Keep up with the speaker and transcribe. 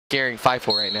scaring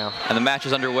Feifel right now. And the match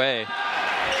is underway.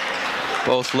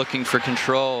 Both looking for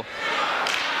control.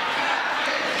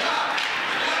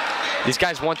 These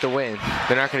guys want the win.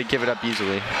 They're not going to give it up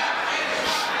easily.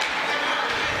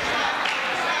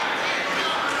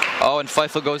 Oh, and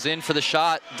Feifel goes in for the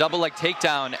shot. Double leg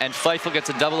takedown, and Feifel gets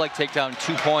a double leg takedown,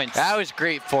 2 points. That was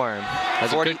great for him. That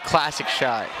was a good classic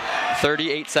shot.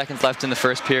 38 seconds left in the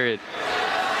first period.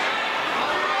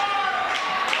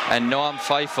 And Noam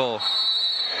Feifel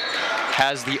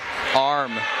has the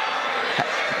arm.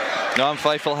 Noam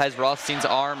Feifel has Rothstein's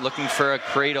arm looking for a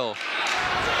cradle.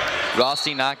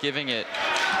 Rothstein not giving it.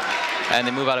 And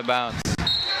they move out of bounds.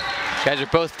 You guys are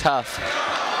both tough.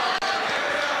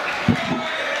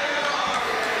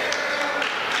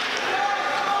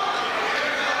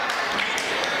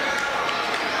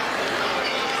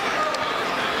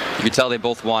 You can tell they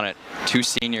both want it. 2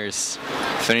 seniors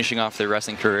finishing off their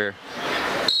wrestling career.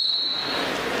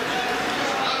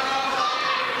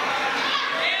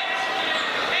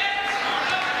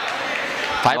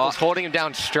 Feifel's holding him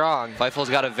down strong. Feifel's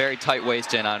got a very tight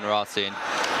waist in on Rothstein.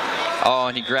 Oh,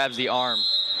 and he grabs the arm.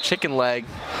 Chicken leg.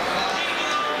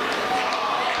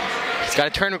 He's got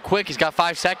to turn him quick. He's got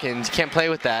 5 seconds. He can't play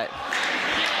with that.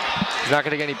 He's not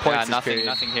going to get any points this period.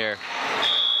 Nothing here.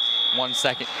 1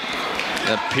 second.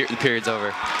 The period's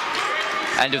over.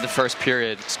 End of the first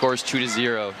period. Scores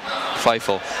 2-0.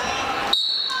 Feifel.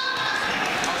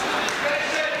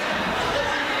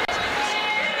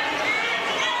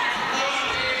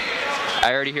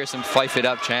 I already hear some fife it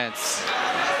up chants.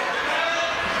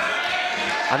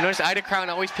 I've noticed Ida Crown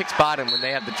always picks bottom when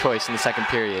they have the choice in the second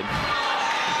period.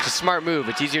 It's a smart move.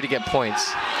 It's easier to get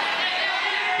points.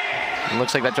 It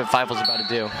looks like that's what Feifel's about to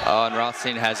do. Oh, and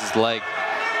Rothstein has his leg.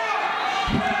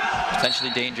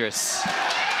 Potentially dangerous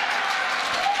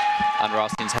on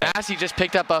Rothstein's head. Massey just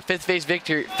picked up a fifth place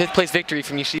victory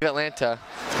from Yeshiva Atlanta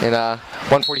in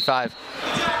 145.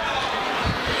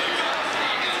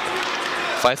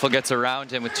 Feifel gets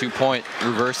around him with 2-point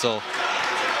reversal.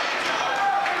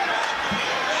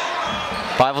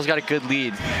 Feifel's got a good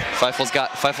lead.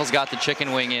 Feifel's got the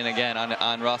chicken wing in again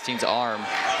on Rothstein's arm.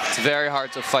 It's very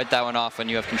hard to fight that one off when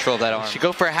you have control of that arm. He should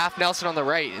go for a half Nelson on the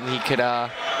right, and he could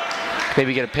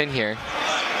maybe get a pin here.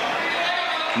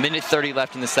 Minute 30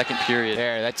 left in the second period.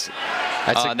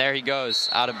 And there he goes,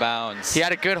 out of bounds. He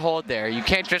had a good hold there. You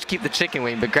can't just keep the chicken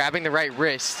wing, but grabbing the right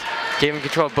wrist gave him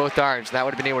control of both arms, and that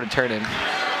would have been able to turn him.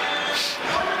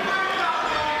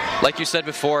 Like you said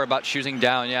before about choosing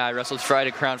down, yeah, I wrestled Friday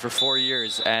Crown for 4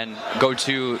 years, and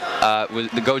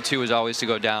the go-to was always to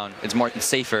go down. It's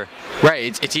safer.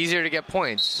 Right, it's easier to get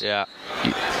points. Yeah.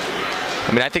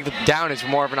 I mean, I think the down is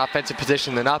more of an offensive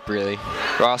position than up, really.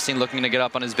 Rothstein looking to get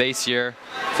up on his base here.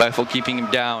 Feifel keeping him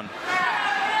down.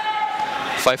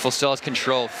 Feifel still has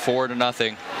control,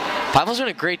 4-0. Feifel's doing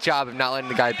a great job of not letting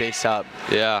the guy base up.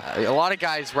 Yeah. A lot of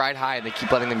guys ride high and they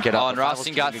keep letting them get up. Oh, and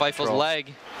Rothstein got Feifel's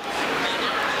leg.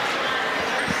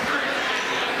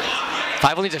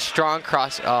 Feifel needs a strong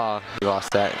cross. Oh, he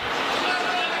lost that.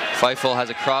 Feifel has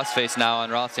a crossface now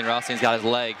on Rothstein. Rothstein's got his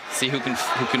leg. See who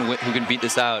can beat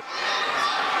this out.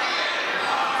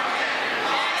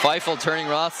 Feifel turning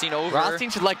Rothstein over.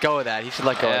 Rothstein should let go of that. He should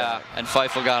let go of that. Yeah, and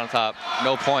Feifel got on top.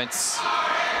 No points.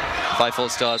 Feifel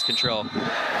still has control.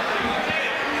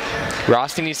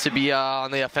 Rothstein needs to be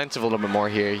on the offensive a little bit more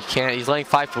here. He's letting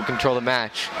Feifel control the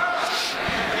match.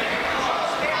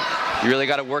 You really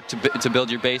got to work to build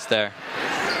your base there.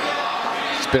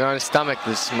 He's been on his stomach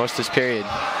most of this period.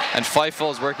 And Feifel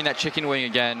is working that chicken wing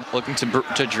again, looking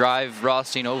to drive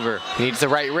Rothstein over. He needs the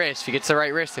right wrist. If he gets the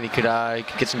right wrist, then he could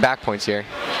get some back points here.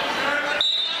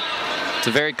 It's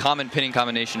a very common pinning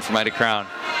combination for Ida Crown.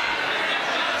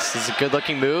 This is a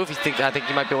good-looking move. I think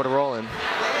he might be able to roll him.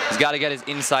 He's got to get his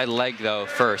inside leg, though,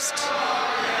 first.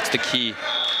 It's the key.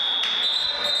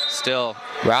 Still.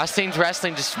 Rothstein's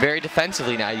wrestling just very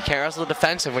defensively now. You can't wrestle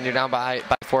defensive when you're down by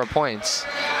 4 points.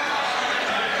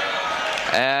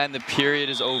 And the period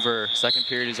is over. Second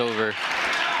period is over.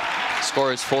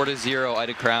 Score is 4-0,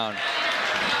 Ida Crown.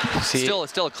 Still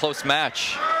a close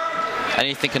match.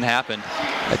 Anything can happen.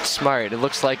 That's smart. It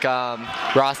looks like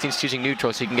Rothstein's choosing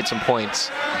neutral so he can get some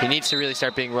points. He needs to really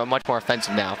start being much more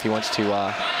offensive now if he wants to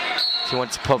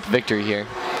pull up a victory here.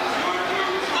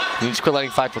 He needs to quit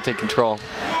letting Feifel take control.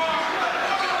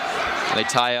 They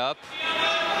tie up.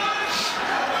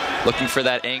 Looking for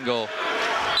that angle.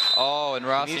 Oh, and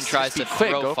Rothstein tries to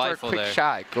throw Feifel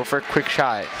there. Go for a quick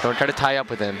shot. Don't try to tie up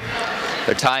with him.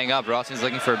 They're tying up. Rothstein's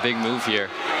looking for a big move here.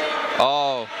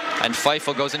 Oh, and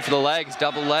Feifel goes in for the legs,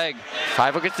 double leg.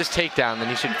 Feifel gets this takedown, then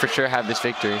he should for sure have this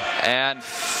victory. And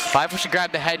Feifel should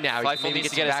grab the head now. Feifel needs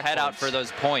to get his head out for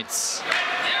those points.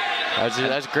 That's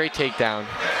a great takedown.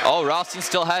 Oh, Rothstein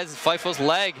still has Feifel's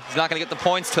leg. He's not going to get the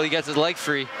points till he gets his leg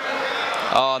free.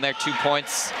 Oh, and there 2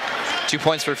 points. 2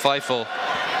 points for Feifel.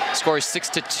 Score is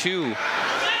 6-2.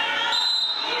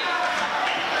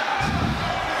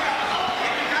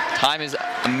 Time is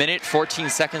 1 minute 14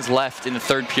 seconds left in the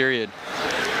third period.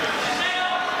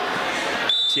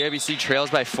 TIBC trails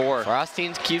by 4. If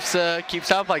Rothstein keeps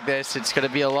up like this, it's going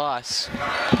to be a loss.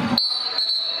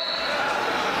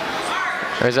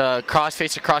 There's a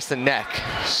crossface across the neck,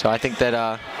 so I think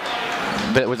that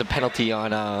it was a penalty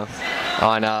on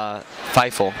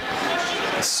Feifel.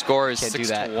 The score is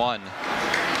 6-1.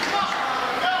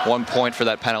 1 point for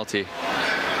that penalty. You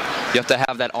have to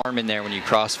have that arm in there when you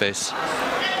crossface,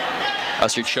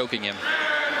 else you're choking him.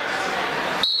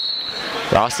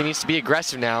 Rothstein needs to be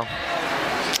aggressive now.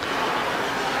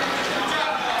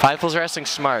 Feifel's wrestling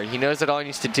smart. He knows that all he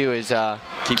needs to do is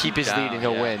keep his lead and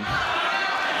he'll win.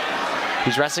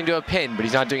 He's wrestling to a pin, but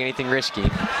he's not doing anything risky,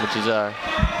 which is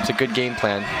it's a good game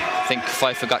plan. I think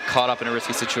Feifel got caught up in a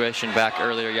risky situation back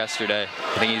earlier yesterday.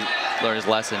 I think he learned his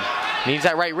lesson. He needs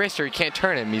that right wrist or he can't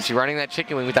turn him. He's running that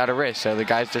chicken wing without a wrist, so the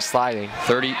guy's just sliding.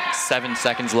 37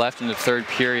 seconds left in the third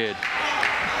period.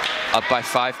 Up by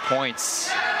 5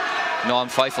 points. Noam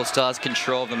Feifel still has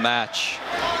control of the match.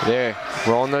 There,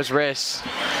 rolling those wrists.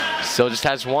 Still just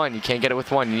has 1. You can't get it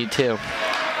with 1. You need 2.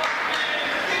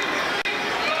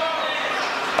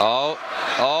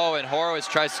 Oh, and Horowitz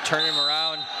tries to turn him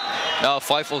around. No,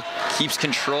 Feifel keeps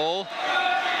control.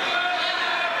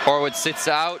 Horowitz sits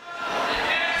out.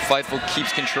 Feifel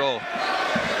keeps control.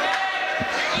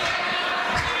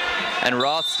 And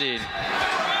Rothstein.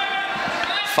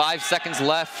 5 seconds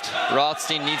left.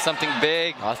 Rothstein needs something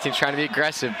big. Rothstein's trying to be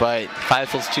aggressive, but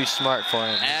Feifel's too smart for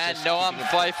him. And Noam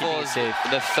Feifel is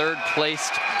the third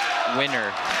placed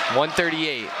winner.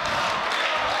 138.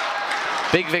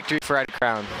 Big victory for Red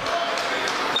Crown.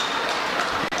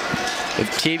 If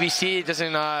TBC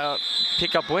doesn't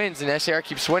pick up wins and SAR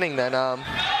keeps winning, then